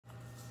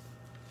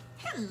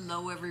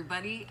Hello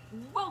everybody,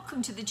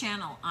 welcome to the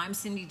channel. I'm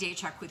Cindy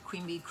Daychuck with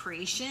Queen Bee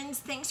Creations.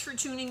 Thanks for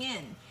tuning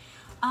in.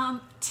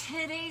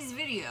 Today's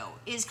video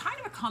is kind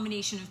of a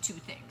combination of two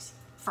things.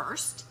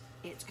 First,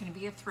 it's going to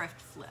be a thrift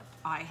flip.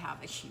 I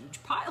have a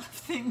huge pile of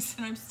things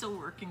that I'm still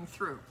working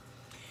through.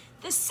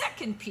 The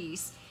second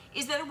piece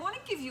is that I want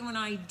to give you an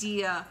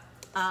idea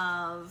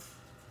of,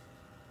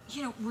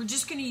 we're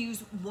just going to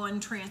use one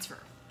transfer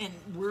and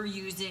we're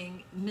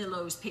using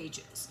Milo's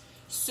pages.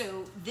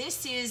 So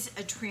this is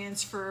a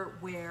transfer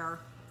where,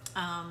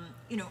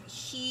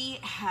 he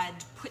had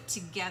put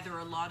together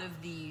a lot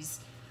of these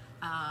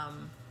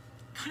kind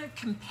of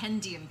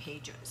compendium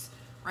pages,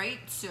 right?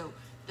 So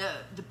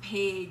the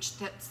page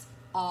that's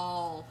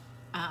all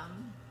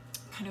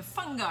kind of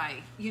fungi,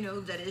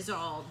 that is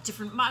all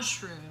different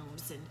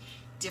mushrooms and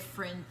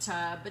different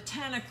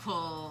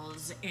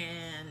botanicals,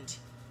 and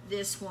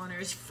this one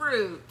is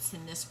fruits,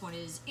 and this one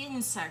is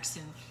insects,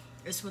 and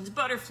this one's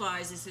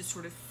butterflies. This is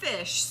sort of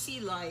fish, sea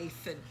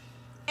life, and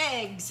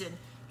eggs. And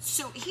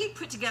so he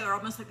put together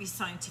almost like these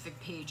scientific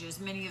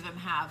pages. Many of them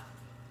have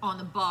on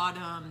the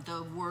bottom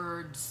the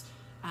words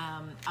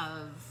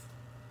of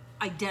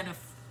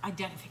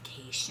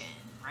identification,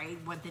 right?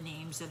 What the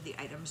names of the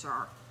items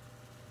are.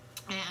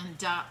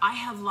 And I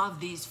have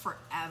loved these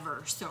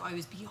forever. So I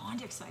was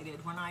beyond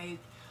excited when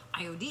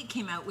IOD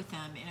came out with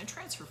them in a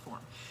transfer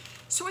form.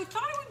 So I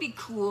thought it would be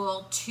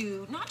cool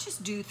to not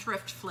just do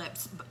thrift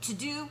flips, but to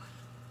do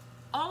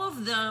all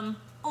of them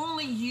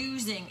only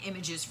using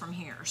images from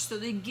here. So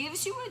that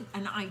gives you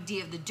an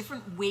idea of the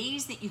different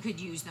ways that you could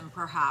use them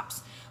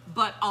perhaps,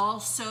 but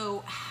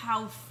also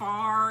how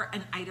far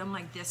an item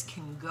like this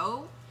can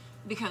go,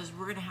 because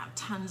we're gonna have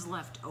tons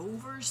left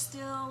over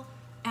still.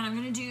 And I'm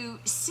gonna do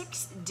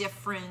 6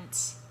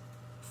 different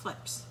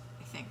flips,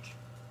 I think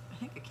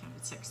I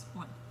counted 6.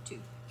 1, 2,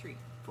 3,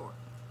 4,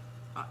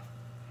 5,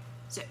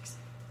 6.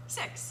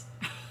 6.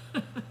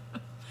 I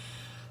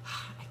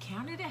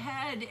counted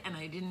ahead and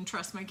I didn't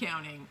trust my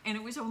counting, and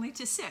it was only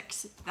to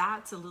 6.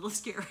 That's a little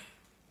scary.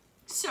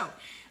 So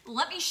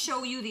let me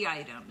show you the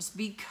items,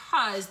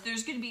 because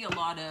there's going to be a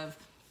lot of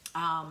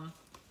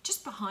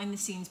just behind the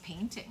scenes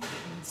painting that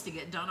needs to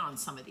get done on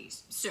some of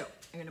these. So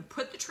I'm going to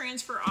put the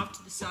transfer off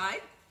to the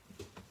side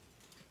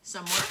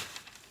somewhere.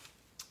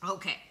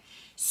 Okay,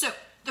 so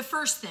the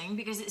first thing,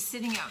 because it's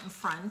sitting out in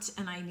front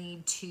and I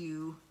need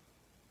to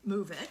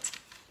move it,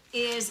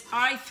 is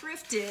I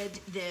thrifted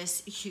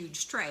this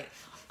huge tray.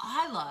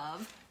 I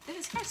love that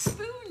it's got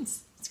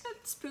spoons. It's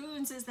got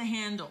spoons as the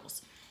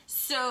handles.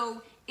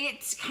 So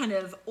it's kind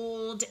of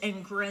old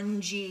and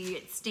grungy,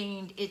 it's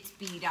stained, it's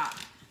beat up.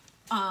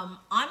 I'm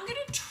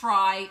gonna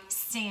try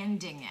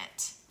sanding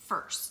it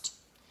first.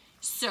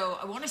 So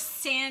I wanna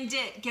sand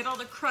it, get all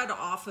the crud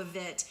off of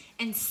it,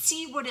 and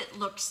see what it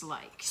looks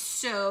like.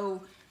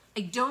 So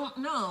I don't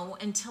know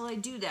until I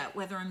do that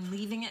whether I'm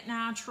leaving it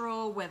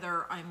natural,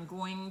 whether I'm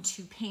going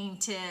to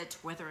paint it,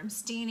 whether I'm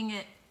staining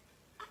it.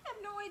 I have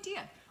no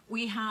idea.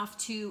 We have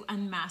to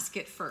unmask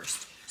it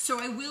first. So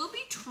I will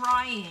be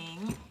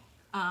trying,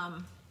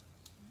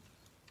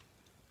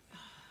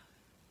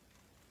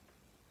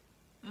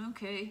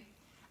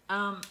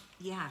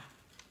 yeah.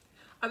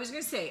 I was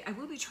gonna say, I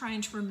will be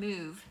trying to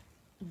remove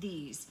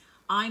these.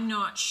 I'm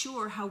not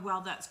sure how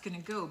well that's going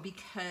to go,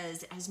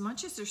 because as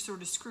much as they're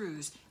sort of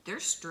screws, they're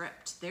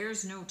stripped.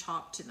 There's no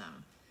top to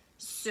them.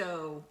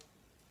 So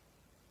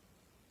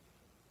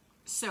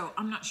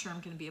I'm not sure I'm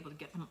going to be able to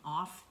get them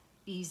off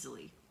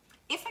easily.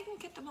 If I can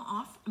get them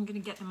off, I'm going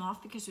to get them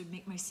off, because it would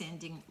make my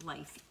sanding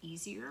life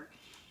easier.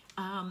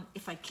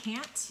 If I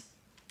can't,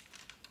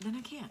 then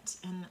I can't.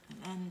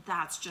 And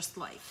that's just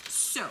life.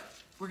 So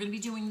we're going to be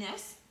doing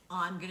this.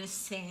 I'm going to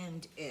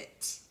sand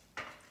it.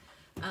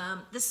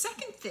 The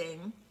second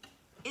thing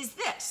is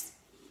this.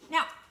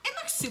 Now, it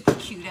looks super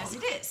cute as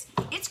it is.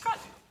 It's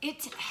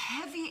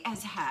heavy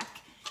as heck.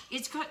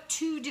 It's got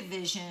 2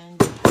 divisions.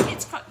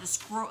 It's got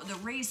the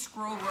raised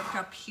scroll work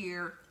up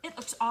here. It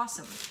looks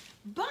awesome.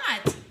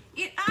 But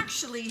it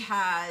actually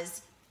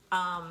has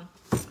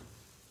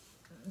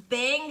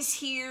bangs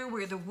here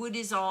where the wood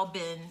has all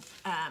been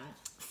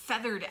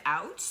feathered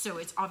out. So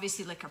it's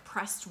obviously like a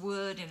pressed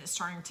wood, and it's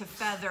starting to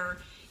feather.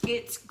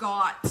 It's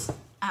got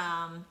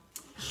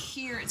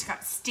here it's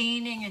got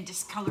staining and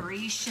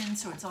discoloration,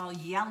 so it's all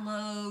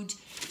yellowed.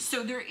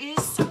 So there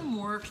is some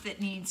work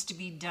that needs to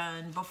be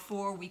done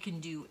before we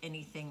can do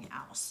anything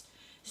else.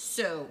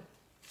 So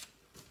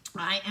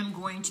I am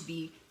going to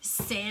be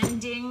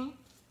sanding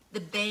the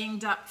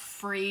banged up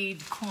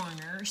frayed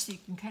corner, so you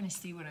can kind of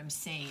see what I'm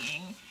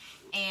saying.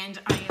 And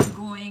I am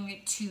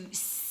going to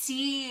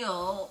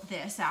seal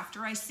this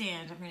after I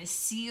sand. I'm going to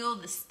seal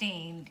the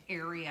stained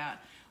area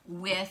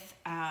with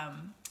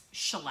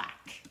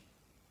shellac.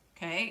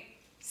 Okay,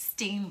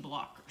 stain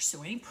blocker.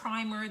 So any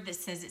primer that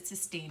says it's a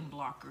stain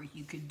blocker,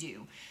 you could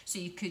do. So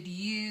you could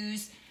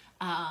use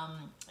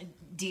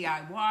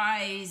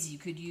DIYs, you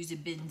could use a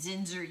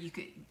Binzinzer,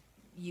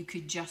 you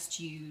could just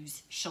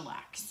use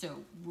shellac.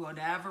 So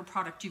whatever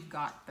product you've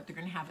got, but they're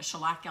gonna have a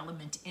shellac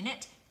element in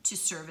it to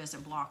serve as a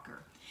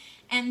blocker.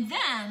 And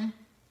then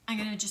I'm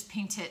gonna just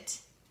paint it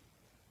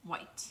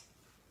white.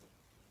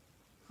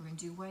 We're gonna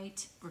do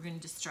white, we're gonna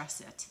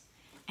distress it.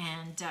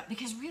 And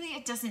because really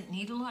it doesn't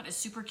need a lot, it's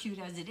super cute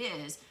as it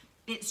is.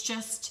 It's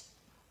just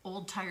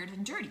old, tired,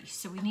 and dirty.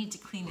 So we need to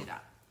clean it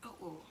up.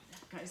 Oh,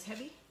 that guy's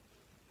heavy.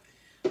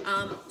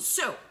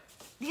 So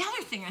the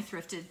other thing I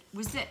thrifted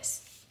was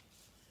this.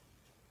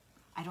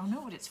 I don't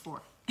know what it's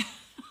for.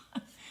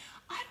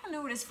 I don't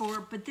know what it's for,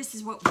 but this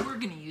is what we're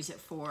gonna use it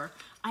for.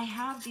 I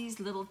have these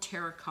little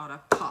terracotta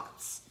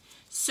pots.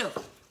 So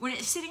when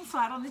it's sitting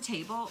flat on the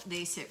table,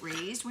 they sit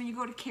raised. When you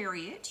go to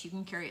carry it, you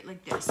can carry it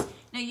like this.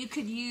 Now you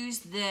could use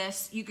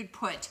this, you could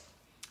put,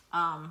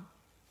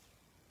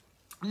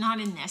 not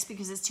in this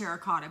because it's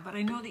terracotta, but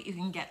I know that you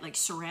can get like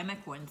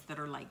ceramic ones that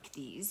are like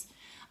these,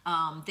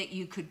 that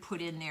you could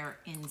put in there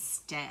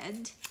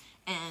instead.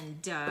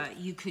 And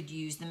you could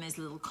use them as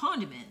little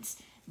condiments.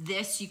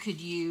 This you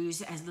could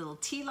use as little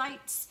tea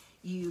lights.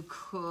 You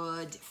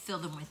could fill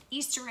them with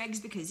Easter eggs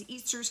because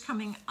Easter's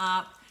coming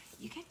up.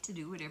 You get to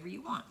do whatever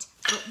you want.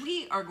 But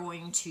we are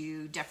going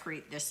to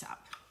decorate this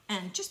up.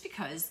 And just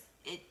because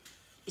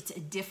it's a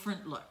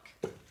different look.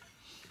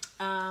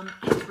 I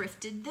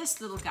thrifted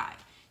this little guy.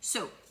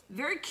 So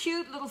very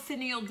cute little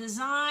finial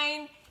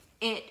design.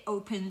 It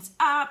opens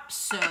up.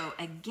 So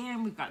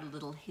again, we've got a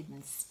little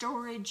hidden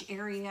storage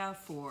area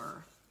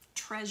for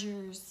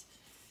treasures,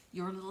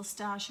 your little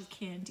stash of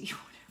candy,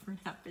 whatever it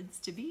happens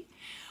to be.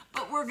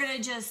 But we're gonna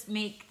just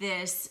make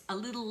this a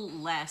little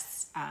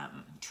less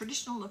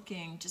traditional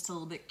looking, just a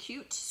little bit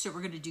cute. So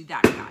we're gonna do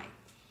that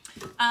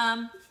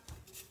guy.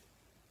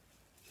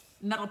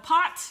 Metal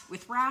pot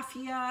with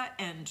raffia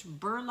and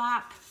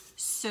burlap.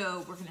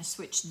 So we're gonna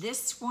switch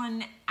this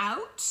one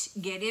out,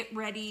 get it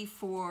ready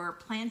for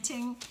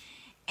planting.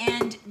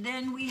 And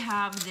then we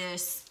have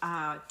this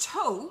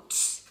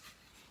tote,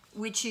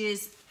 which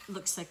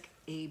looks like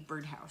a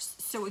birdhouse.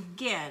 So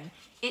again,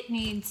 it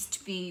needs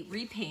to be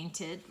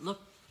repainted,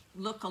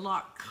 look a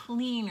lot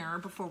cleaner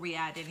before we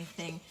add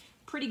anything.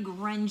 Pretty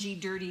grungy,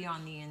 dirty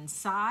on the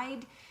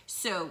inside.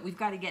 So we've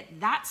got to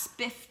get that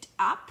spiffed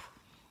up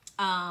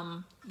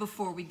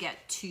before we get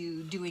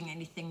to doing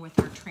anything with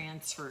our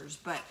transfers.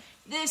 But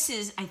this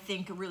is, I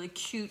think, a really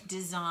cute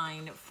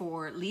design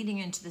for leading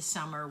into the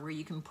summer where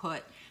you can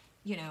put,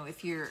 you know,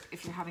 if you're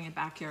having a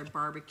backyard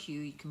barbecue,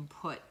 you can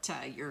put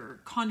your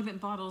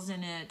condiment bottles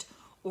in it,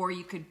 or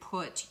you could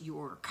put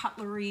your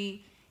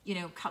cutlery, you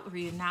know,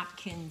 cutlery and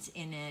napkins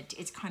in it.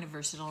 It's kind of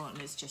versatile and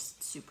it's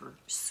just super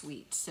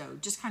sweet. So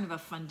just kind of a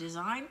fun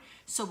design.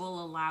 So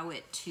we'll allow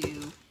it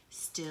to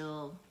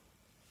still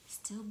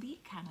be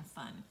kind of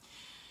fun.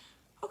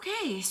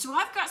 Okay, so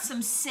I've got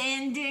some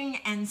sanding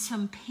and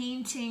some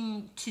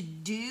painting to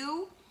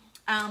do.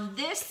 I'm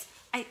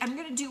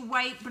gonna do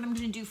white, but I'm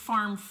gonna do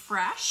Farm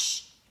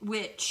Fresh,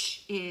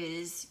 which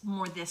is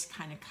more this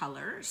kind of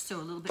color. So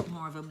a little bit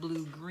more of a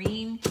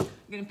blue-green. I'm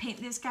gonna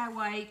paint this guy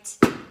white,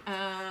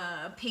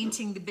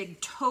 painting the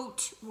big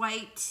tote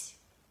white.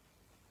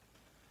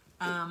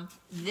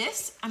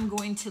 This I'm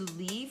going to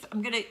leave.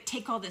 I'm gonna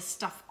take all this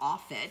stuff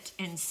off it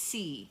and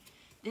see.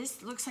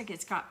 This looks like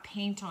it's got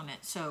paint on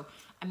it. So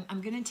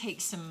I'm gonna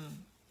take some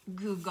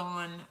Goo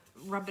Gone,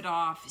 rub it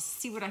off,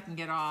 see what I can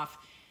get off.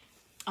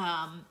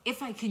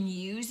 If I can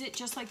use it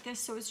just like this,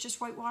 so it's just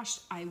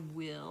whitewashed, I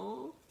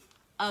will.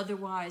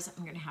 Otherwise,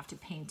 I'm gonna have to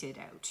paint it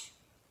out.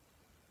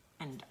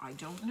 And I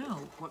don't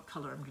know what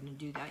color I'm gonna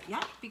do that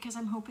yet because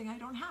I'm hoping I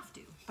don't have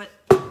to. But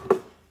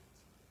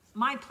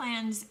my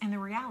plans and the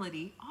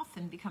reality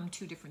often become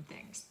two different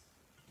things.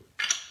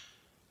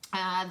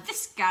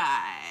 This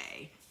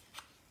guy.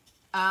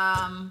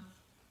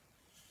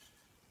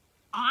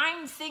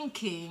 I'm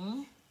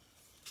thinking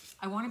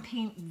I want to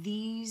paint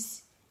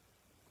these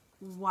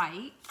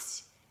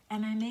white,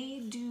 and I may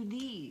do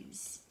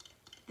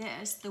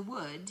the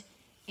wood,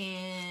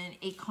 in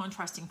a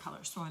contrasting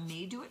color. So I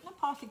may do it in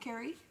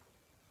Apothecary,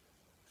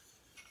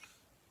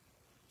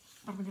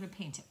 but I'm going to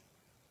paint it.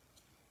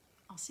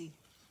 I'll see.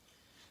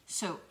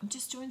 So I'm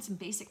just doing some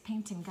basic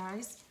painting,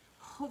 guys.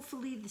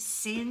 Hopefully the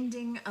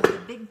sanding of the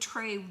big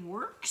tray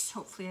works.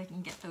 Hopefully I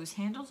can get those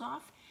handles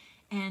off,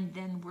 and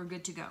then we're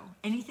good to go.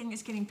 Anything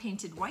that's getting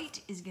painted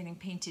white is getting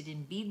painted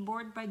in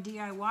beadboard by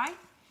DIY.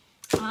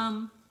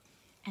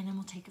 And then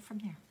we'll take it from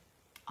there.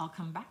 I'll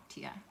come back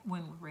to you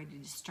when we're ready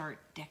to start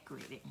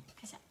decorating,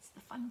 because that's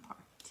the fun part.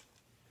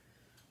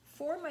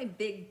 For my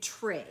big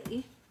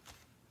tray,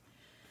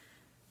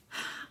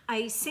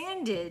 I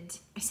sanded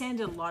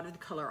a lot of the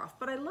color off,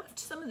 but I left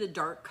some of the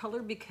dark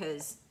color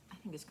because I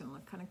think it's gonna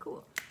look kind of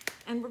cool.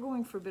 And we're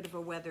going for a bit of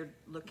a weathered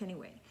look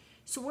anyway.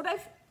 So what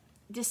I've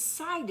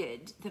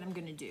decided that I'm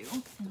gonna do,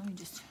 and let me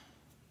just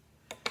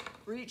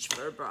reach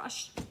for a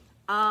brush,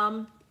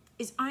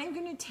 is I'm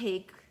gonna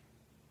take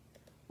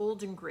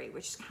Old and Gray,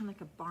 which is kind of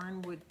like a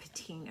barnwood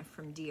patina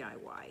from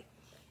DIY.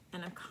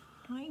 And I'm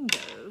kind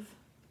of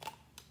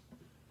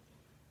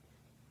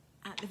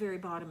at the very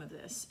bottom of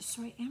this.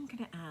 So I am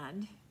gonna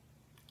add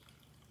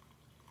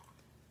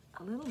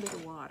a little bit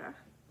of water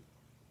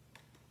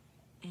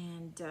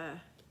and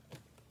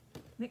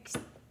mix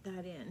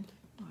that in.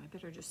 Oh, I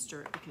better just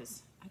stir it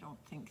because I don't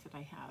think that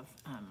I have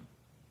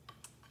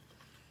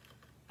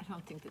I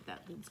don't think that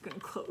that lid's gonna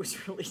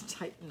close really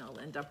tight and I'll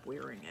end up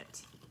wearing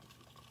it.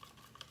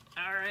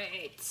 All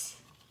right.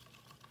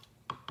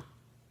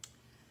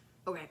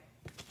 Okay,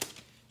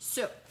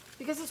 so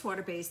because it's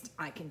water-based,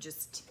 I can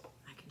just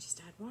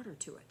add water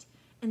to it.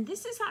 And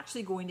this is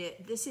actually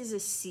this is a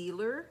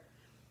sealer.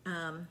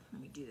 Let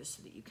me do this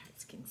so that you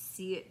guys can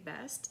see it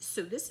best.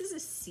 So this is a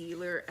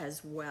sealer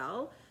as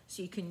well.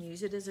 So you can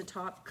use it as a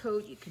top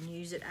coat, you can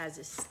use it as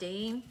a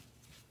stain.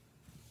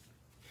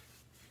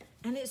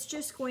 And it's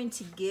just going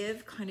to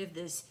give kind of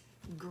this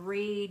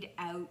grayed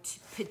out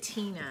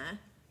patina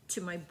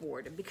to my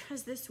board. And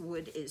because this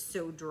wood is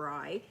so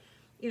dry,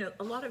 you know,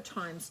 a lot of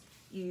times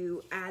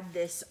you add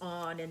this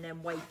on and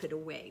then wipe it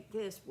away.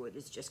 This wood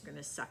is just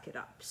gonna suck it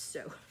up.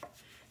 So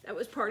that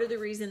was part of the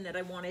reason that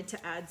I wanted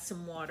to add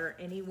some water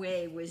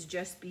anyway, was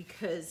just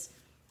because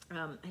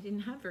I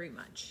didn't have very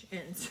much.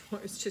 And so I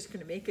was just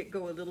gonna make it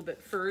go a little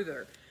bit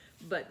further.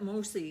 But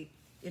mostly,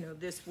 you know,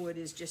 this wood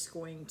is just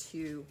gonna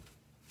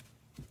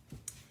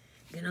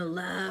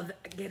love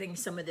getting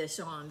some of this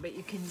on, but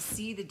you can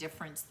see the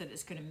difference that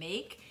it's gonna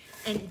make.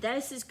 And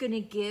this is gonna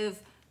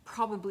give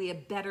probably a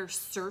better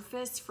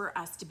surface for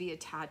us to be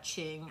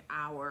attaching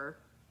our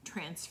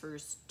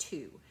transfers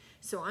to.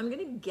 So I'm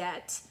gonna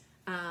get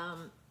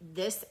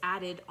this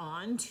added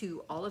on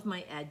to all of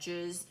my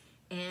edges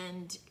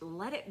and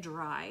let it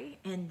dry,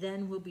 and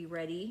then we'll be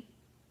ready,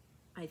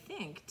 I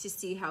think, to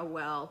see how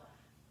well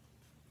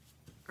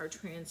our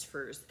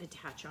transfers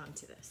attach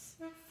onto this.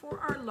 For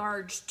our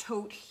large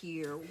tote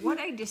here, what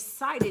I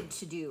decided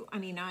to do, I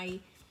mean,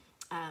 I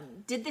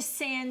did the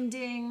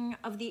sanding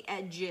of the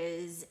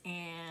edges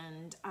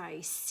and I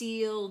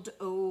sealed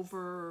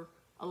over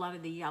a lot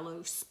of the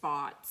yellow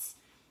spots,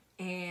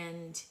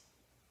 and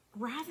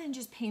rather than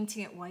just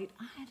painting it white,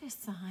 I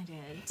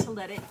decided to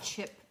let it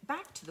chip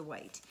back to the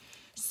white.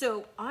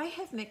 So I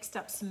have mixed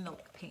up some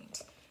milk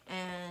paint,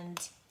 and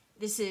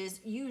this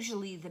is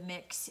usually the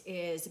mix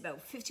is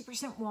about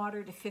 50%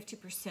 water to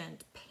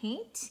 50%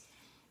 paint.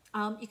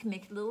 You can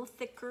make it a little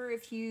thicker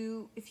if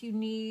you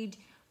need.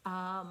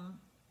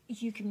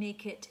 You can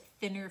make it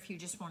thinner if you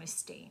just want to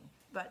stain.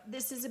 But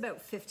this is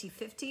about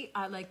 50-50.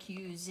 I like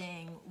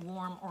using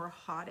warm or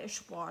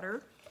hottish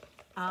water.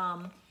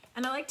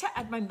 And I like to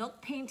add my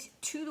milk paint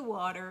to the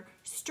water,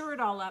 stir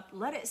it all up,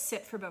 let it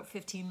sit for about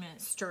 15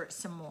 minutes, stir it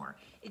some more.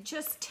 It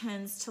just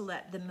tends to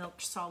let the milk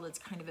solids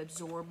kind of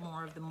absorb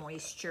more of the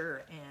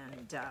moisture,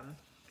 and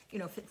you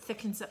know, if it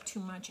thickens up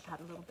too much, add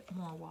a little bit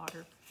more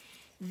water.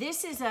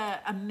 This is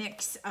a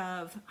mix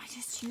of, I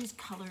just used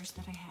colors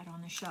that I had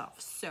on the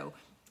shelf. So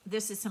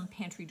this is some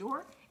Pantry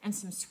Door and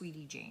some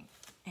Sweetie Jane.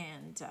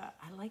 And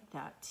I like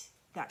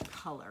that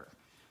color,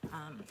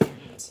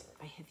 and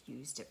I have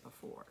used it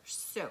before.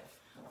 So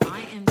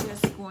I am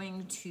just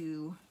going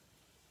to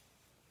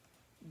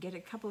get a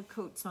couple of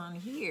coats on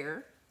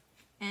here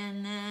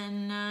and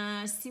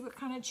then see what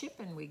kind of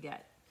chipping we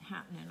get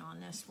happening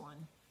on this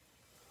one.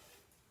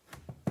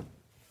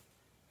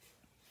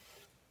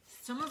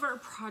 Some of our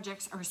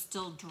projects are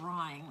still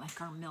drying,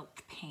 like our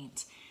milk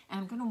paint, and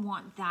I'm going to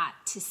want that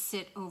to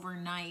sit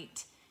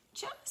overnight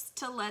just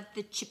to let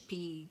the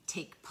chippy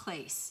take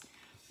place.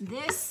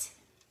 This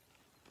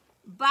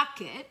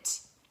bucket,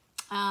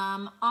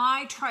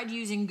 I tried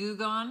using Goo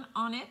Gone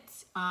on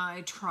it.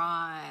 I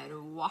tried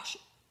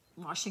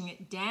washing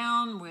it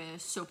down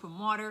with soap and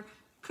water.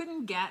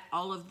 Couldn't get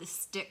all of the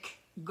stick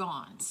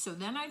gone. So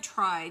then I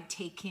tried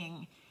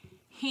taking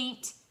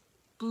Paint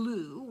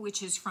Blue,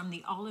 which is from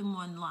the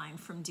all-in-one line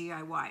from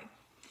DIY,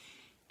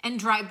 and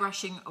dry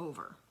brushing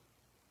over.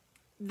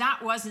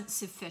 That wasn't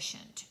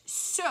sufficient.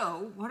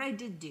 So what I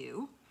did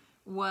do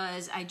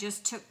was I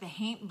just took the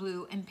Paint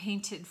Blue and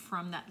painted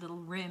from that little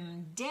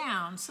rim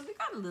down, so we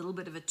got a little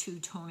bit of a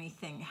two-tony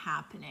thing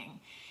happening,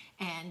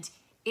 and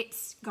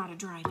it's got to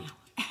dry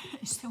now.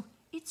 So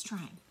it's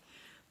drying.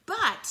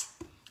 But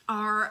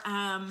our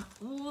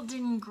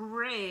golden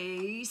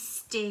gray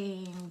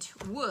stained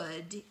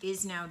wood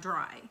is now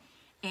dry,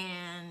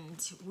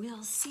 and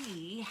we'll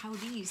see how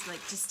these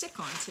like to stick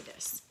onto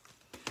this.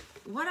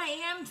 What I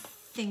am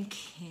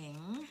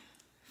thinking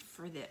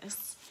for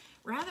this,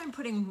 rather than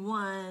putting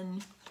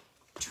one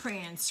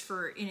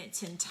transfer in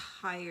its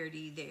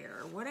entirety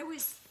there, what I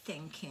was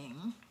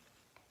thinking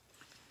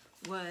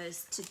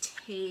was to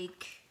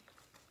take,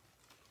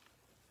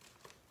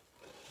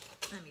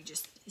 let me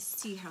just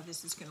see how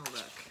this is going to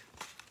look.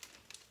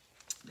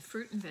 The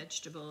fruit and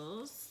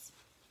vegetables,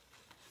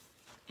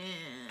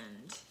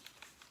 and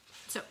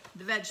so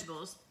the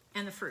vegetables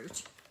and the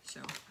fruit. So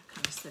I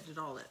kind of set it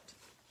all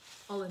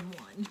in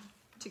one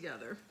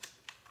together.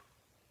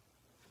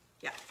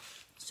 Yeah.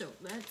 So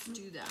let's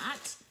do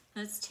that.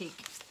 Let's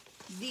take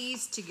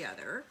these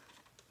together.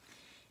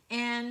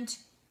 And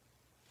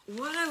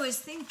what I was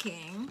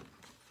thinking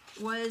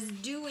was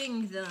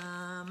doing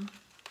them,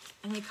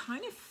 and they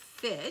kind of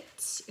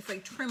fit. If I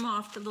trim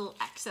off the little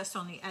excess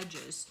on the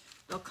edges,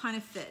 they'll kind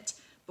of fit.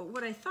 But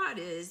what I thought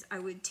is I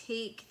would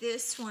take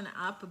this one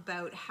up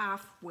about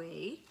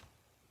halfway,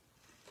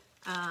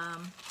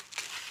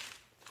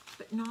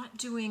 but not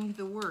doing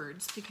the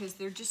words because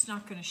they're just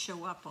not going to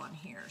show up on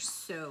here.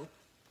 So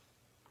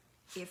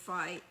if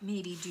I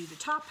maybe do the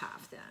top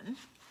half then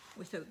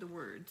without the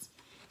words,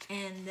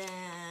 and then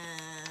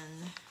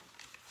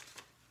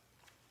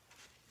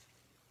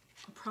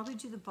I'll probably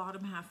do the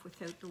bottom half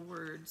without the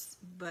words,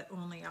 but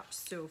only up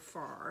so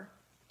far,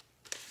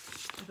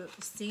 about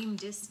the same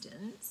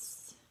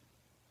distance.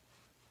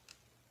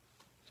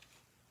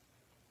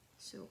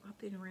 So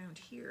up and around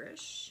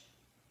here-ish.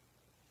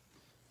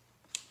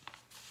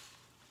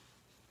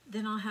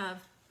 Then I'll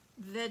have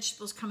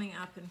vegetables coming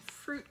up and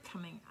fruit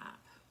coming up.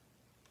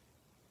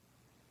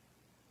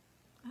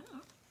 I don't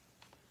know.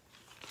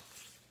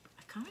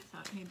 I kind of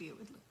thought maybe it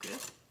would look good.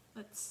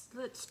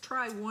 Let's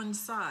try one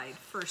side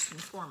first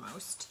and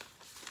foremost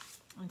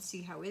and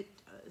see how it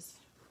does.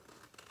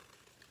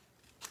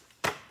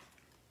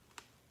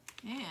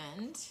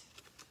 And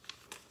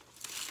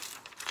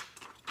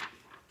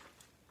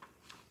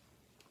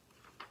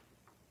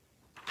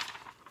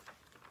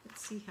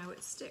let's see how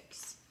it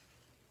sticks.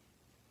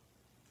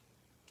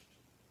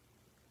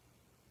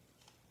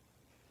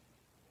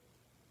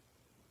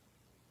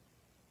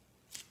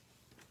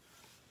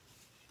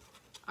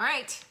 All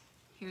right,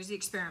 here's the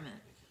experiment.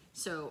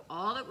 So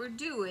all that we're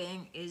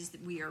doing is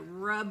that we are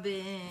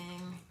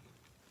rubbing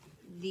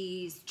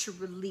these to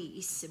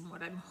release, and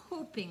what I'm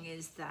hoping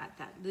is that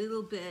that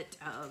little bit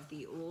of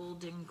the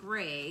old and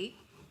gray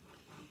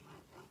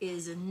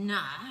is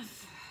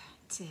enough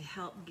to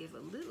help give a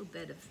little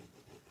bit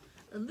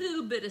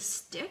of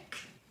stick.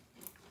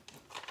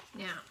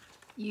 Now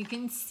you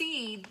can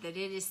see that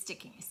it is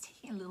sticking. It's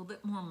taking a little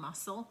bit more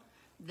muscle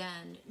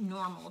than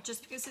normal,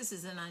 just because this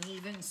is an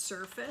uneven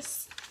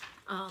surface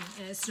and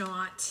it's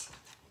not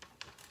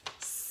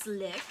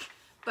slick.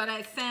 But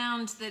I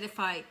found that if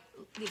I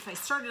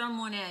started on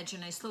one edge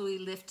and I slowly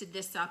lifted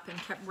this up and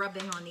kept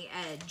rubbing on the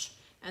edge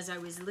as I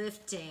was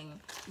lifting,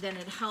 then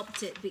it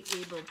helped it be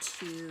able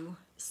to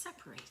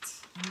separate.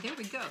 And there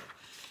we go.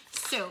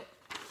 So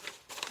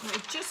what I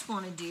just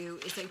want to do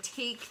is I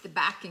take the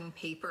backing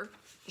paper,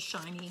 the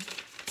shiny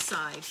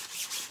side,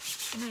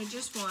 and I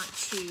just want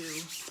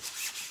to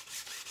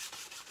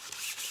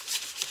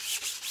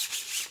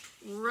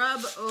rub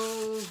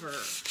over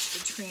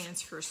the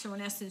transfer. So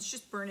in essence,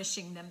 just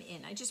burnishing them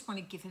in. I just want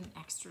to give an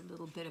extra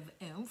little bit of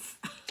oomph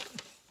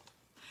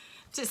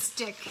to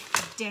stick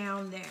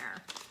down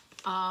there.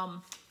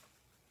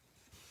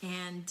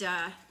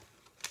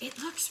 It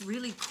looks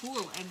really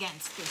cool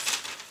against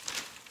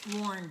this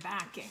worn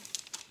backing.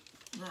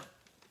 Look.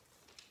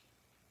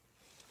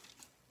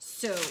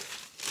 So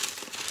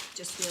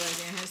just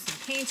realizing I have some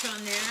paint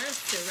on there,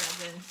 so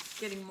rather than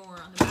getting more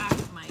on the back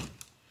of my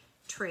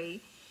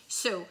tray.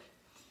 So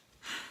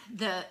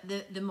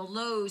the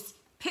Malot's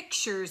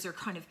pictures are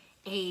kind of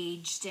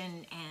aged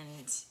and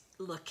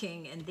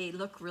looking, and they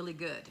look really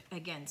good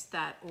against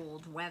that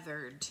old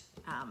weathered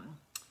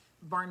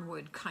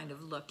barnwood kind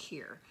of look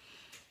here.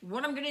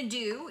 What I'm gonna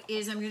do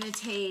is I'm gonna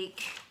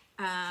take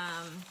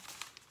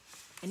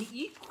an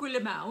equal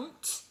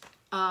amount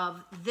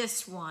of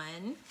this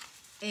one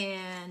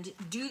and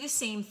do the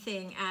same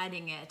thing,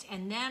 adding it,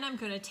 and then I'm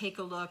gonna take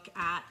a look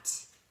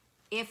at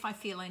if I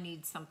feel I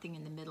need something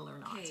in the middle or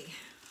not. Okay.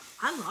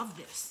 I love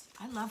this.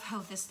 I love how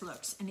this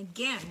looks. And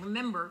again,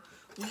 remember,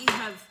 we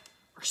have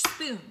our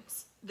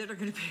spoons that are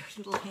gonna be our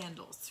little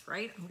handles,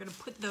 right? I'm gonna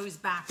put those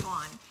back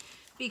on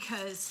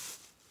because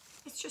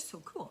it's just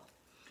so cool.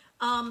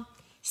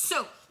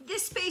 So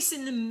this space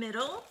in the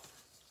middle,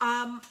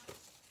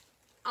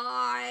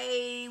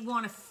 I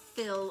wanna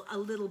fill a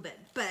little bit,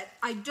 but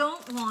I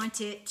don't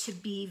want it to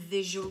be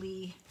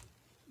visually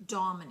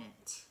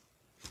dominant.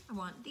 I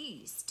want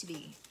these to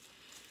be.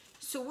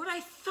 So what I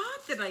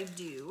thought that I'd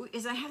do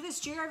is I have this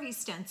JRV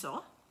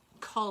stencil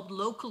called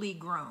Locally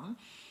Grown.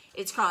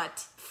 It's got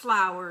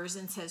flowers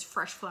and says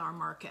Fresh Flower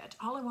Market.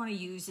 All I want to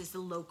use is the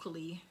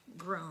locally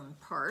grown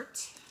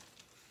part.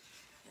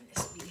 And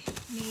this would be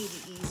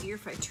maybe easier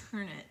if I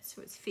turn it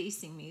so it's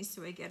facing me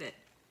so I get it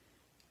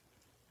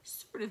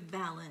sort of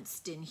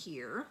balanced in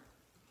here.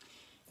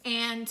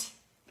 And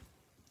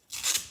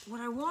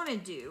what I want to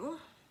do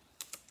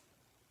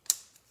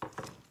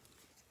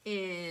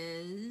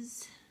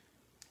is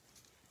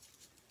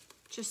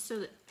just so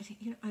that,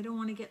 I don't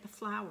want to get the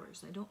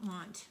flowers. I don't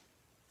want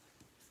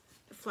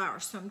the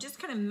flowers. So I'm just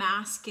kind of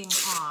masking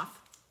off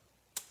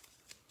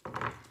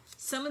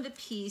some of the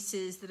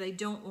pieces that I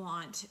don't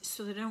want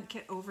so that I don't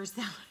get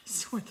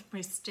overzealous with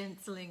my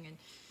stenciling and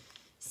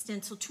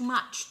stencil too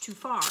much, too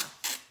far.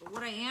 But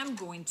what I am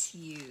going to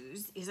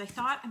use is I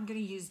thought I'm going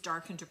to use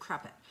dark and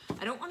decrepit.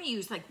 I don't want to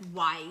use like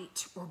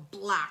white or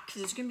black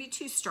because it's going to be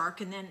too stark,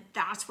 and then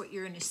that's what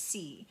you're going to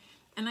see.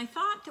 And I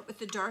thought that with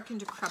the dark and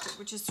decrepit,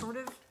 which is sort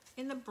of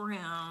in the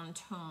brown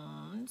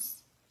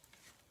tones,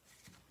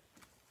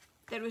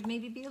 that would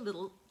maybe be a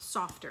little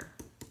softer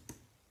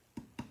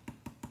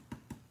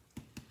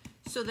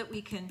so that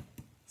we can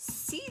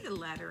see the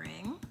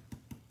lettering,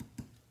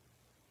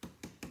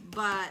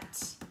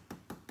 but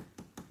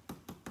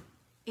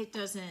it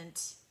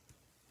doesn't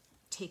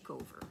take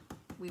over.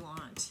 We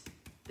want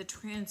the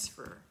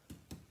transfer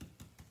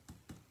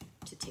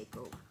take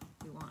over.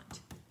 We want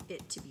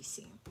it to be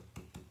seen.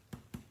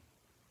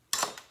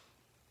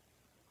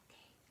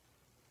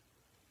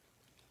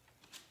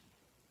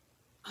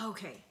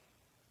 Okay,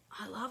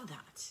 I love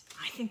that.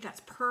 I think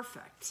that's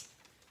perfect.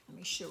 Let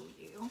me show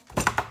you.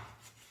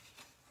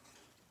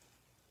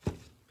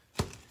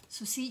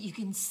 So see, you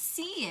can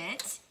see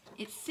it.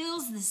 It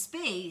fills the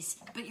space,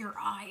 but your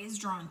eye is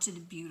drawn to the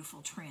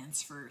beautiful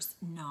transfers,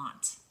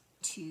 not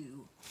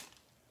to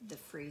the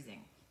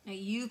phrasing. Now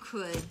you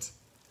could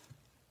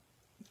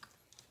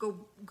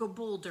go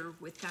bolder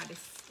with that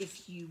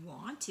if you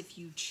want, if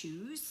you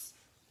choose.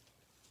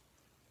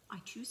 I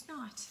choose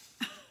not.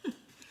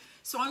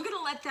 So I'm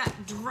gonna let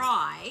that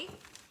dry,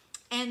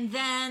 and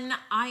then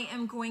I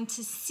am going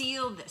to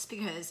seal this,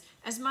 because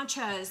as much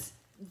as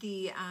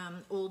the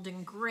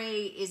Olden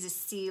Gray is a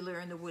sealer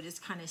and the wood is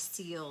kind of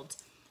sealed,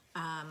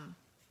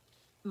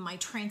 my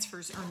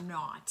transfers are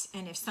not.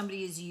 And if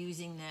somebody is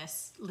using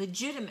this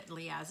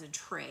legitimately as a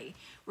tray,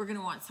 we're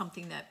gonna want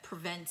something that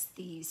prevents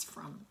these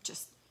from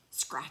just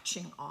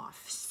scratching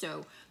off.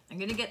 So I'm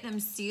gonna get them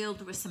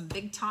sealed with some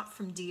Big Top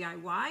from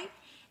DIY,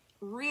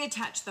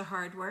 reattach the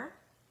hardware,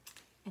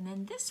 and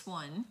then this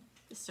one,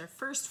 this is our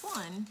first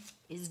one,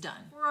 is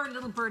done. For our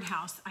little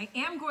birdhouse, I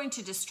am going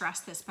to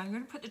distress this, but I'm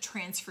going to put the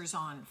transfers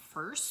on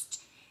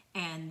first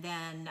and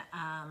then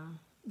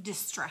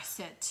distress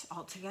it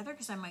all together,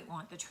 because I might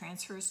want the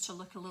transfers to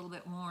look a little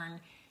bit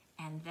worn,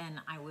 and then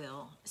I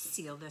will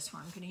seal this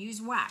one. I'm going to use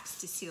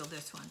wax to seal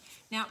this one.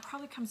 Now, it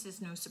probably comes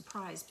as no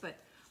surprise, but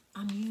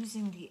I'm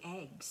using the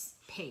eggs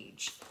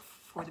page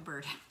for the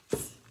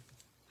birdhouse.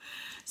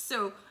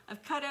 So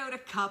I've cut out a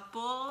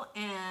couple,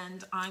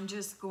 and I'm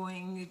just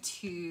going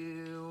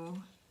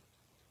to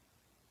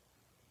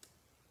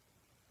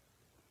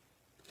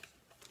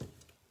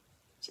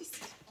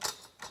just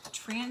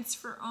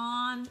transfer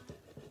on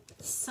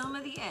some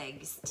of the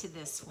eggs to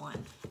this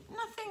one.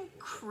 Nothing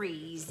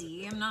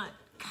crazy, I'm not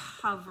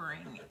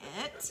covering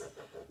it,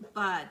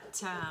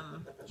 but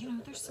you know,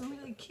 there's some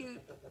really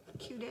cute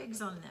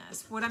eggs on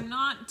this. What I'm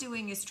not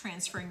doing is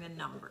transferring the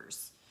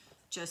numbers,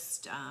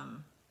 just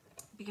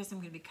because I'm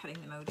going to be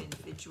cutting them out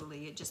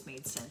individually. It just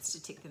made sense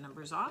to take the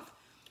numbers off.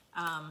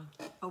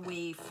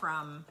 Away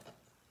from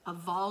a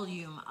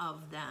volume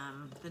of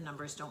them, the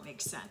numbers don't make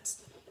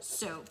sense.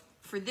 So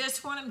for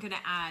this one, I'm going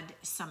to add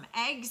some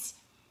eggs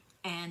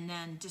and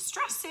then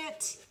distress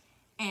it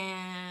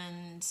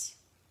and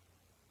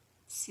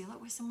seal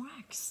it with some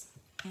wax.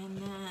 And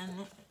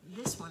then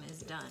this one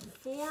is done.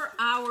 For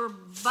our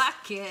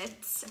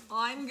buckets,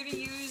 I'm going to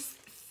use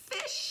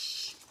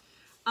fish.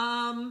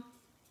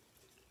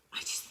 I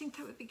just think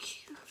that would be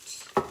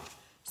cute.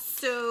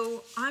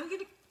 So I'm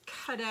gonna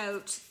cut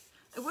out,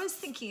 I was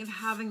thinking of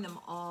having them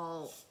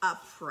all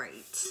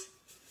upright,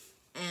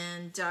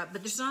 and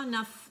but there's not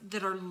enough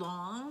that are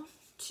long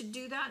to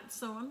do that,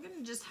 so I'm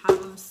gonna just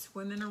have them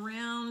swimming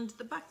around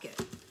the bucket.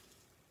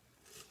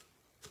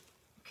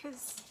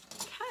 Because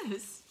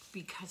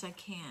I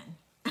can.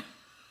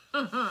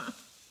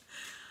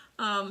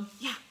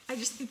 Yeah, I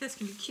just think that's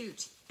gonna be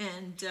cute,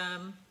 and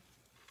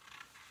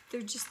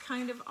they're just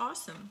kind of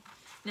awesome.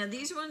 Now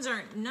these ones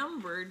aren't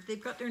numbered, they've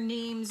got their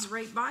names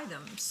right by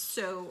them.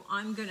 So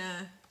I'm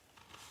gonna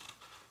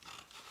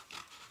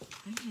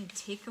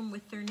take them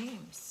with their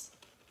names.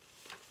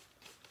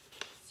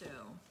 So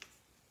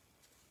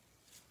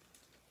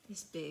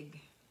this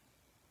big,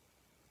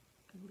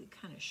 ugly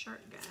kind of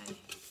shark guy,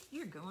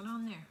 you're going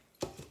on there.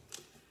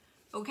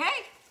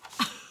 Okay.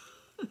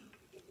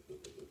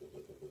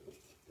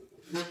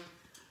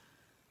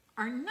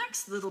 Our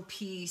next little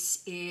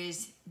piece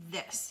is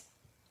this.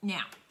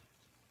 Now,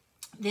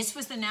 this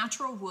was the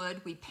natural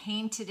wood. We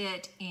painted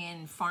it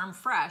in Farm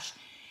Fresh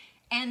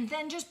and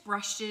then just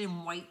brushed it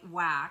in white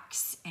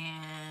wax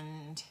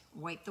and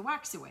wiped the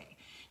wax away.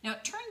 Now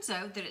it turns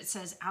out that it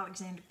says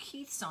Alexander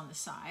Keith's on the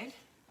side,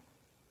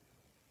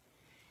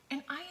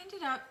 and I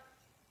ended up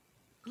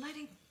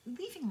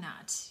leaving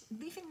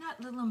that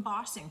little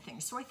embossing thing.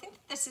 So I think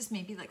that this is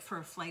maybe like for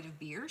a flight of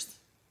beers.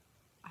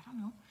 I don't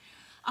know.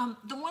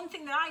 The one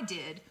thing that I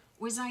did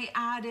was I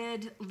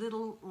added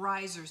little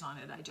risers on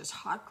it. I just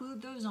hot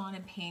glued those on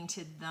and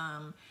painted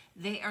them.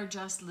 They are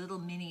just little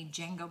mini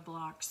Jenga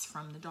blocks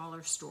from the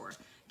dollar store.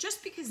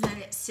 Just because then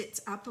it sits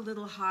up a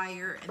little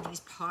higher and these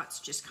pots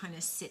just kind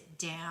of sit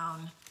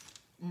down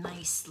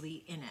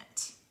nicely in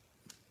it,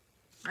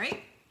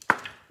 right?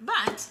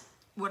 But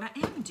what I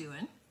am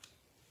doing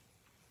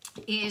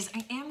is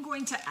I am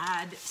going to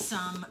add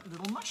some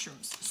little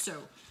mushrooms.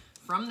 So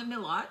from the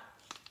Milot,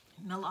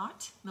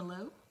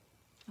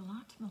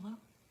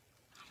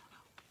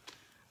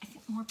 I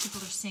think more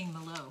people are saying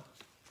Merlot.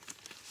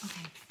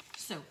 Okay,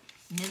 so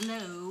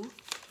Merlot,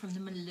 from the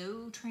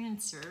Merlot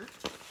transfer.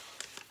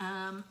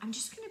 I'm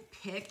just gonna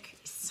pick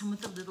some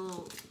of the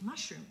little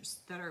mushrooms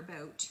that are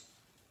about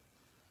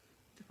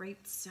the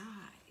right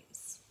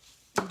size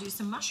and do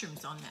some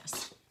mushrooms on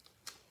this.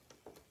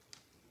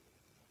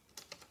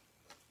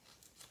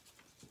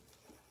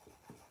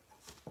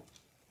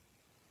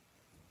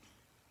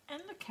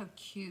 And look how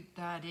cute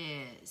that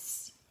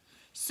is.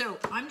 So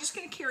I'm just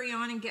gonna carry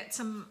on and get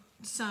some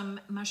some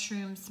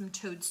mushrooms, some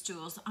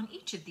toadstools on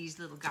each of these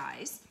little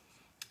guys,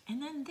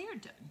 and then they're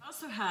done. I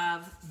also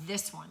have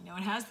this one. Now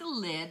it has the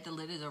lid. The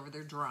lid is over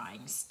there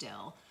drying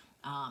still.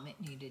 It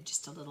needed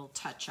just a little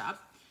touch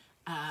up.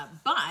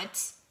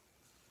 But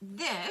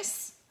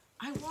this,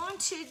 I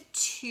wanted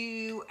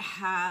to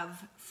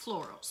have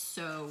florals.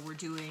 So we're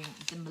doing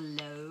the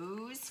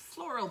Mellows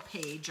floral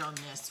page on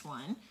this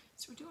one.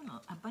 So we're doing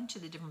a bunch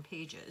of the different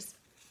pages.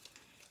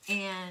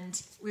 And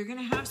we're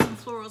gonna have some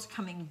florals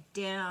coming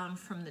down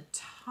from the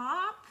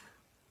top.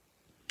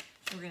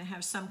 We're gonna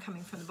have some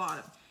coming from the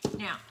bottom.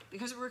 Now,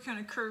 because we're on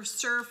a curved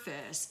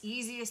surface,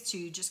 easiest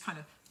to just kind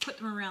of put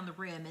them around the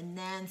rim and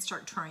then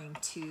start trying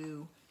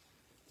to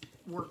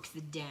work the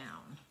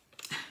down,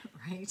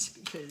 right?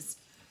 Because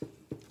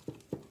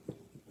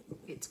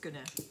it's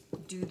gonna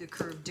do the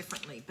curve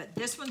differently. But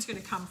this one's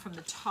gonna come from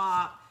the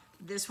top.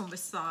 This one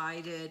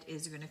beside it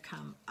is gonna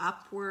come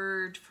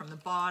upward from the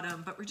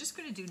bottom, but we're just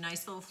gonna do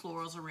nice little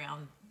florals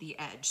around the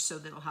edge so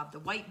that it'll have the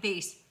white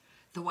base,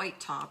 the white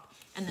top,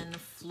 and then the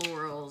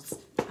florals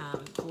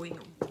going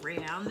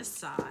around the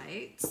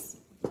sides,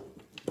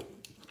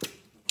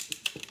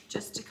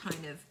 just to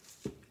kind of,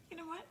 you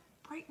know what,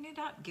 brighten it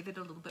up, give it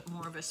a little bit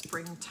more of a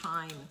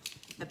springtime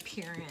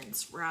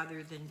appearance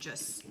rather than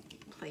just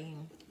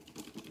plain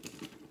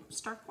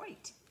stark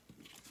white.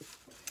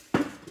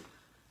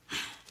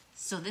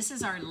 So this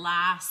is our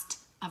last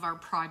of our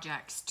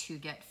projects to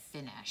get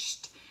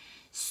finished.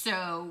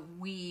 So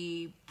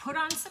we put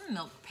on some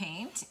milk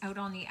paint out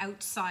on the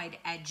outside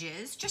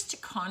edges just to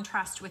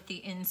contrast with the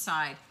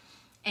inside.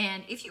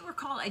 And if you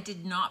recall, I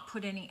did not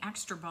put any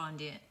extra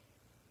bond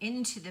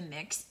into the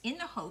mix in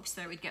the hopes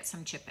that I would get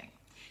some chipping.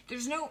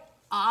 There's no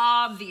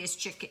obvious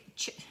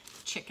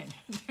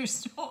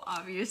there's no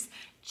obvious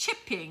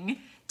chipping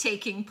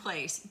taking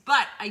place,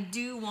 but I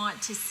do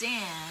want to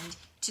sand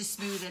to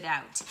smooth it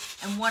out.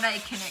 And what I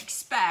can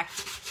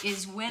expect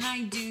is when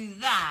I do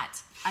that,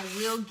 I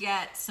will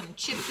get some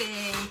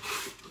chipping.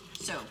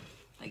 So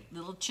like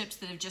little chips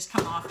that have just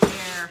come off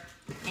there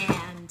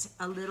and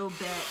a little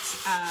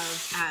bit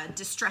of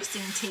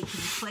distressing taking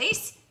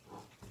place.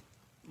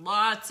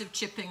 Lots of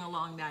chipping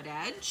along that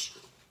edge.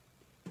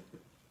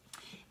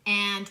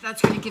 And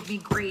that's going to give me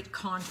great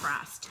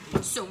contrast.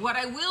 So what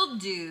I will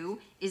do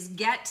is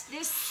get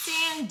this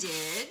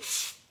sanded,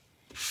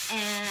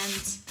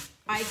 and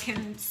I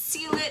can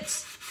seal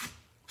it,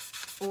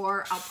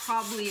 or I'll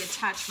probably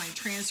attach my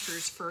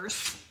transfers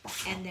first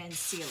and then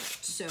seal it.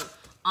 So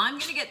I'm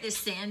going to get this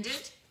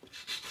sanded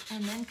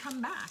and then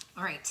come back.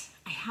 All right,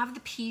 I have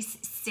the piece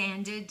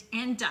sanded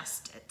and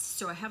dusted,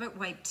 so I have it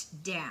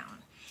wiped down.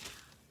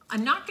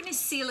 I'm not going to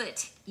seal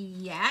it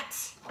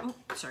yet. Oh,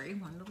 sorry,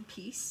 one little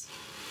piece.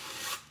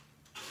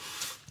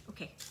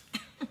 Okay.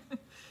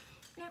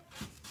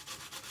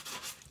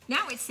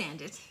 Now it's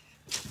sanded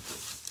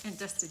and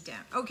dusted down.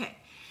 Okay.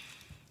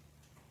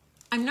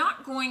 I'm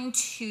not going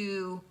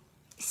to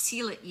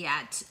seal it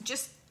yet,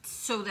 just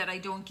so that I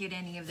don't get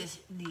any of this,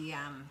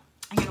 I'm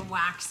gonna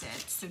wax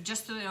it. So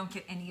just so I don't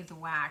get any of the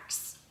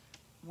wax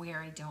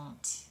where I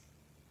don't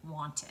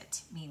want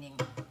it, meaning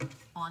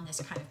on this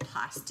kind of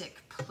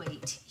plastic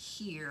plate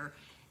here,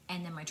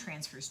 and then my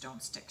transfers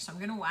don't stick. So I'm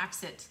gonna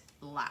wax it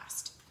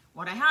last.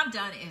 What I have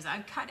done is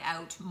I've cut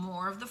out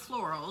more of the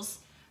florals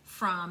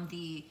from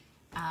the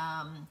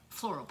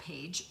floral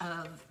page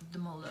of the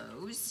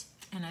Mellows,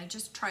 and I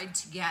just tried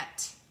to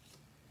get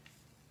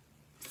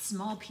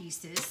small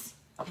pieces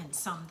and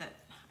some that,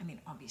 I mean,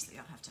 obviously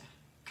I'll have to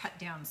cut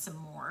down some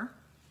more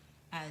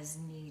as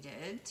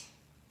needed.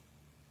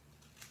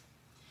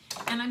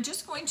 And I'm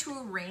just going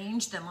to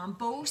arrange them on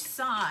both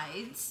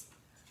sides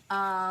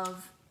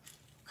of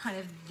kind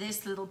of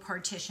this little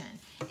partition.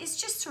 It's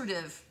just sort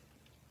of,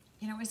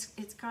 you know,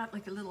 it's got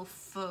like a little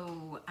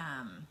faux,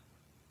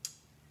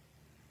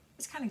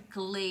 it's kind of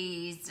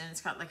glazed, and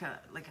it's got like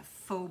a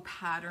faux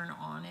pattern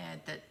on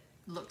it that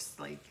looks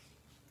like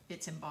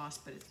it's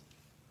embossed, but it's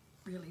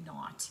really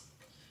not.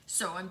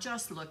 So I'm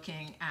just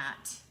looking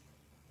at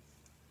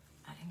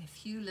adding a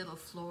few little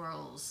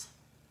florals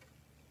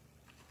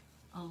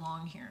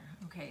along here.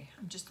 Okay,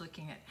 I'm just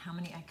looking at how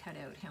many I cut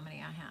out, how many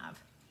I have,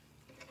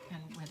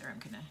 and whether I'm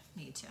gonna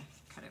need to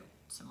cut out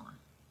some more.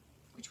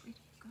 Which way do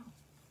you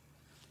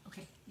go?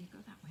 Okay, you go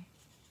that way.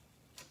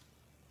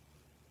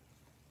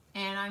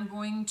 And I'm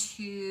going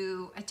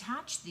to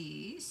attach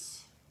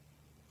these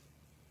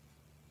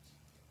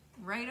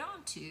right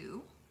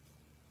onto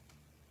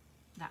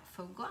that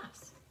faux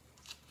glass.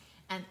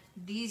 And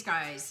these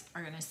guys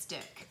are gonna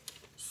stick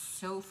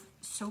so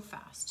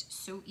fast,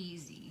 so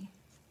easy.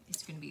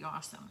 It's gonna be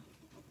awesome.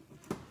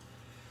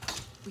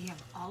 We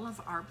have all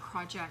of our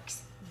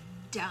projects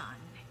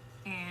done,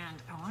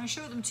 and I wanna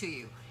show them to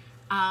you.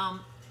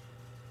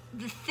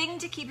 The thing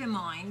to keep in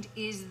mind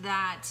is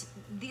that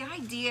the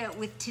idea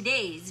with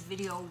today's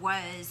video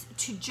was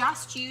to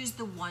just use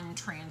the one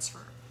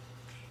transfer.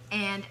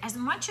 And as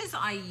much as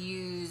I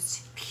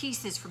used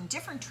pieces from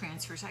different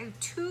transfers, I have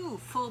 2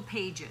 full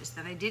pages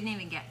that I didn't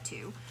even get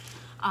to.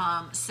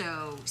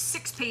 So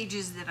 6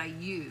 pages that I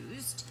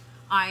used.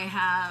 I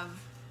have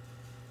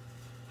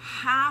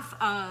half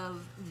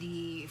of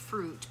the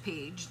fruit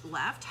page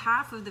left,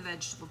 half of the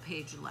vegetable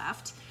page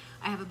left.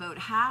 I have about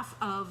half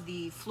of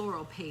the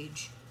floral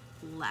page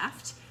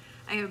left.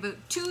 I have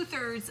about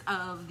 2/3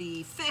 of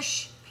the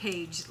fish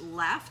page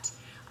left.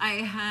 I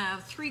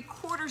have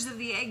 3/4 of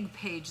the egg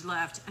page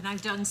left, and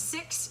I've done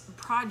 6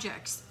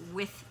 projects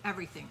with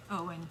everything.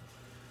 Oh, and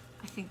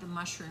I think the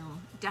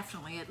mushroom,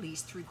 definitely at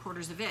least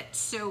 3/4 of it.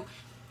 So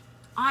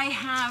I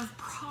have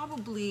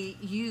probably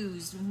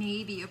used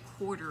maybe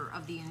 1/4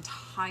 of the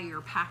entire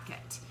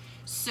packet.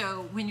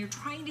 So when you're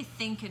trying to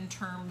think in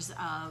terms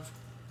of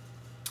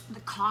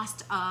the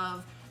cost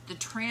of the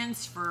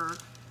transfer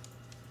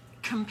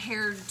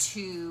compared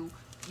to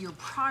your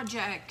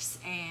projects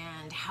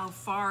and how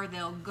far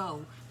they'll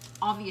go,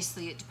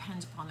 obviously it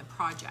depends upon the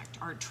project.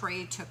 Our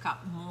tray took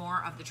up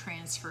more of the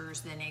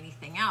transfers than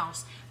anything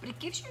else, but it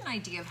gives you an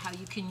idea of how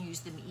you can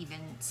use them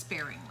even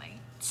sparingly.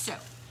 So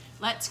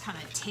let's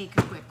kind of take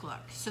a quick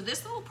look. So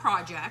this little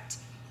project,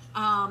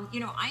 you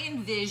know, I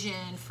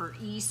envision for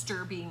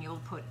Easter being able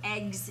to put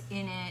eggs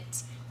in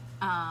it.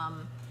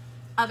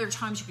 Other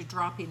times you could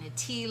drop in a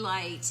tea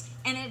light,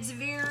 and it's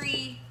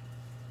very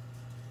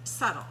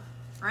subtle,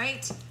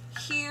 right?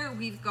 Here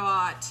we've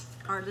got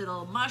our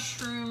little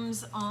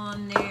mushrooms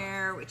on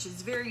there, which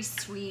is very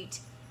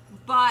sweet,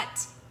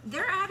 but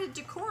they're added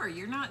decor.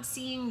 You're not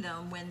seeing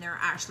them when they're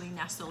actually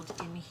nestled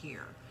in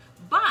here.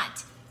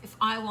 But if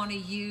I want to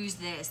use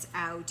this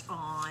out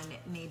on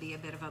maybe a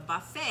bit of a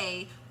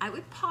buffet, I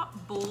would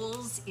pop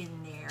bowls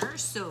in there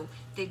so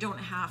they don't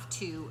have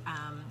to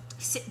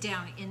sit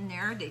down in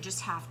there. They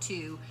just have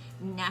to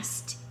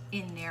nest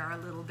in there a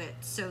little bit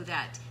so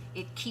that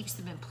it keeps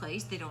them in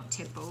place. They don't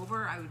tip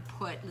over. I would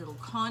put little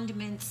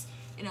condiments,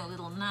 you know,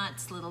 little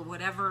nuts, little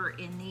whatever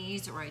in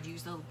these, or I'd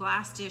use little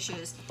glass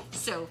dishes.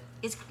 So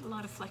it's got a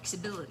lot of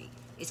flexibility.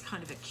 It's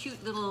kind of a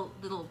cute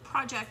little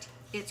project.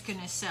 It's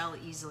gonna sell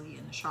easily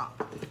in the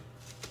shop.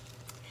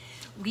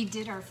 We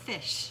did our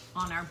fish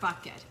on our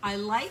bucket. I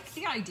like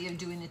the idea of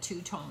doing the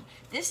two-tone.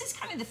 This is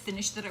kind of the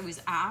finish that I was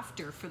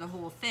after for the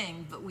whole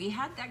thing, but we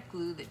had that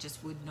glue that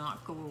just would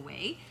not go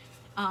away.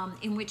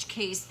 In which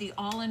case the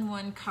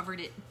all-in-one covered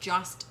it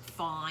just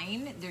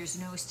fine. There's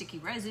no sticky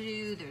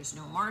residue, there's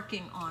no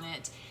marking on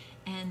it.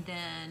 And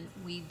then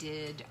we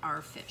did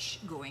our fish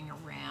going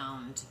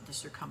around the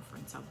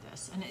circumference of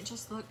this, and it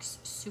just looks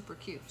super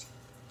cute.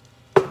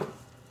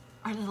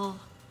 Our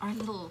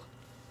little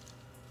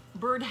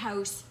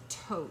birdhouse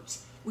tote.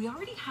 We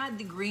already had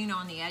the green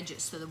on the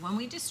edges, so that when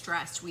we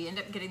distressed, we end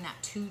up getting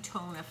that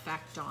two-tone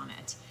effect on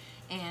it.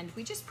 And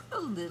we just put a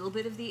little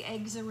bit of the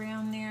eggs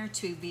around there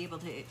to be able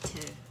to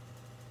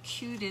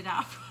cute it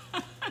up.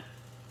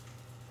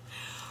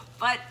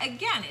 But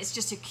again, it's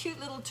just a cute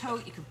little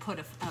tote. You could put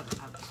a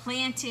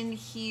plant in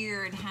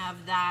here and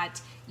have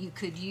that. You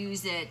could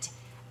use it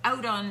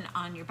out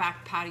on your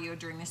back patio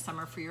during the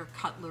summer for your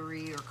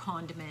cutlery or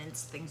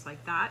condiments, things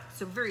like that.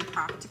 So very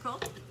practical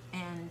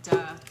and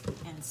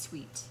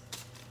sweet.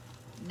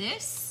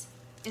 This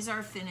is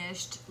our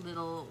finished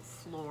little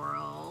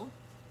floral,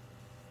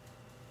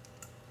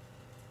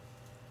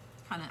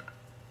 kind of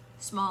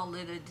small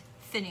lidded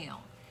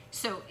finial.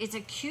 So it's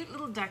a cute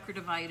little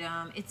decorative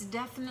item. It's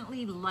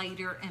definitely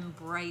lighter and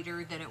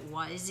brighter than it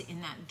was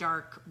in that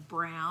dark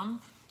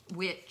brown,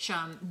 which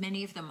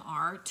many of them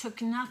are.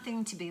 Took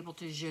nothing to be able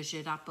to zhuzh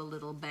it up a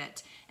little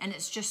bit. And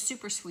it's just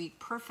super sweet,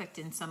 perfect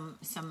in some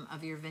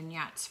of your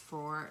vignettes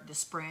for the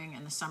spring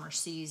and the summer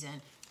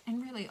season,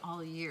 and really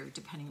all year,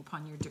 depending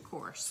upon your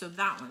decor. So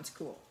that one's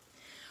cool.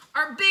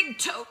 Our big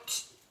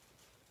tote.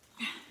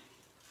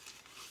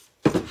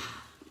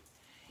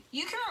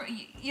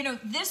 You know,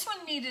 this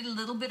one needed a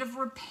little bit of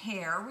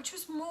repair, which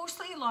was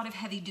mostly a lot of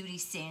heavy duty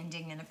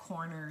sanding in the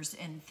corners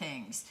and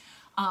things.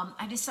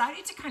 I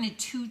decided to kind of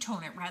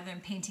two-tone it rather than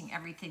painting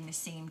everything the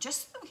same,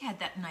 just so that we had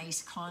that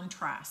nice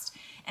contrast.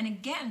 And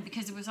again,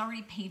 because it was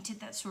already painted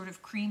that sort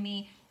of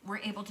creamy, we're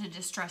able to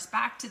distress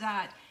back to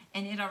that,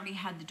 and it already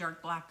had the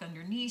dark black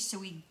underneath, so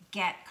we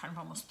get kind of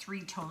almost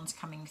 3 tones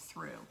coming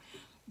through.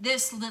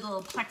 This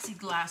little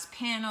plexiglass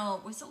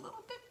panel was a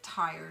little bit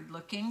tired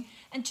looking,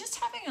 and just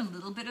having a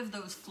little bit of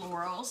those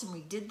florals, and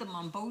we did them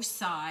on both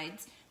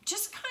sides,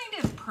 just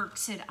kind of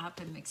perks it up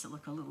and makes it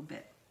look a little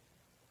bit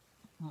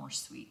more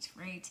sweet,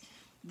 right?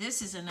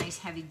 This is a nice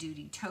heavy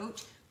duty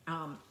tote.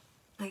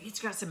 Like it's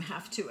got some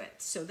heft to it,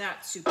 so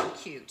that's super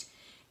cute.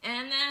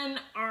 And then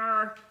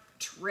our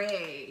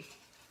tray.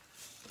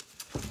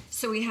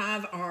 So we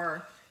have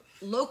our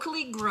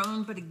locally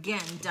grown, but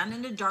again, done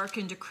in a dark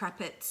and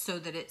decrepit so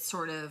that it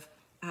sort of,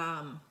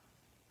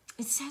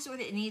 it says what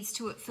it needs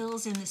to, it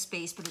fills in the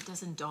space, but it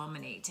doesn't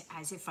dominate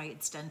as if I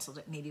had stenciled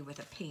it maybe with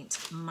a paint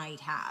might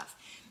have.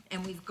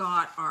 And we've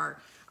got our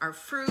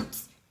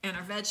fruits and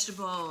our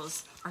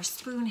vegetables, our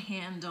spoon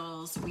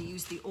handles. We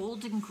used the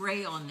old and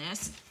gray on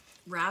this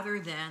rather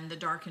than the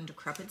dark and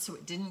decrepit, so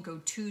it didn't go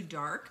too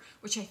dark,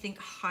 which I think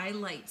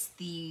highlights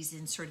these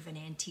in sort of an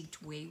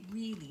antiqued way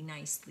really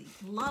nicely.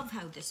 Love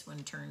how this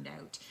one turned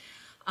out.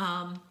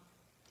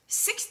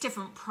 6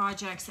 different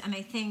projects, and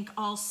I think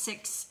all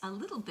 6 a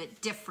little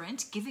bit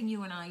different, giving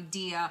you an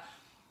idea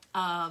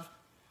of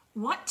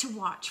what to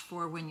watch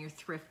for when you're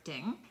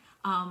thrifting,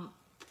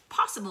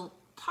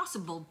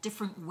 possible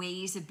different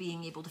ways of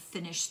being able to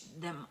finish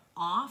them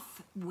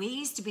off,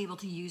 ways to be able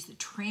to use the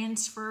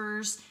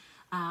transfers,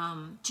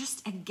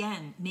 just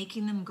again,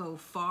 making them go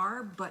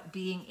far, but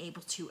being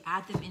able to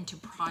add them into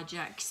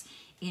projects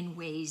in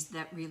ways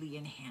that really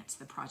enhance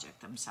the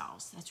project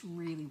themselves. That's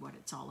really what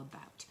it's all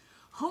about.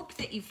 Hope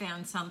that you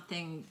found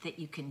something that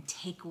you can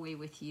take away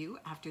with you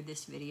after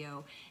this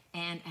video.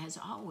 And as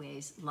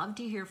always, love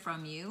to hear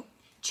from you.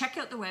 Check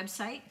out the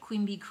website,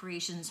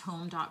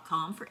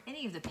 queenbeecreationshome.com, for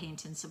any of the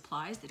paint and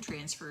supplies, the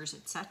transfers,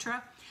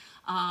 etc.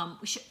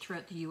 We ship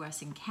throughout the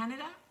US and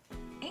Canada.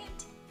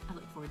 And I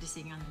look forward to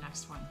seeing you on the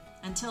next one.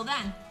 Until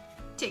then,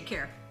 take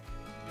care.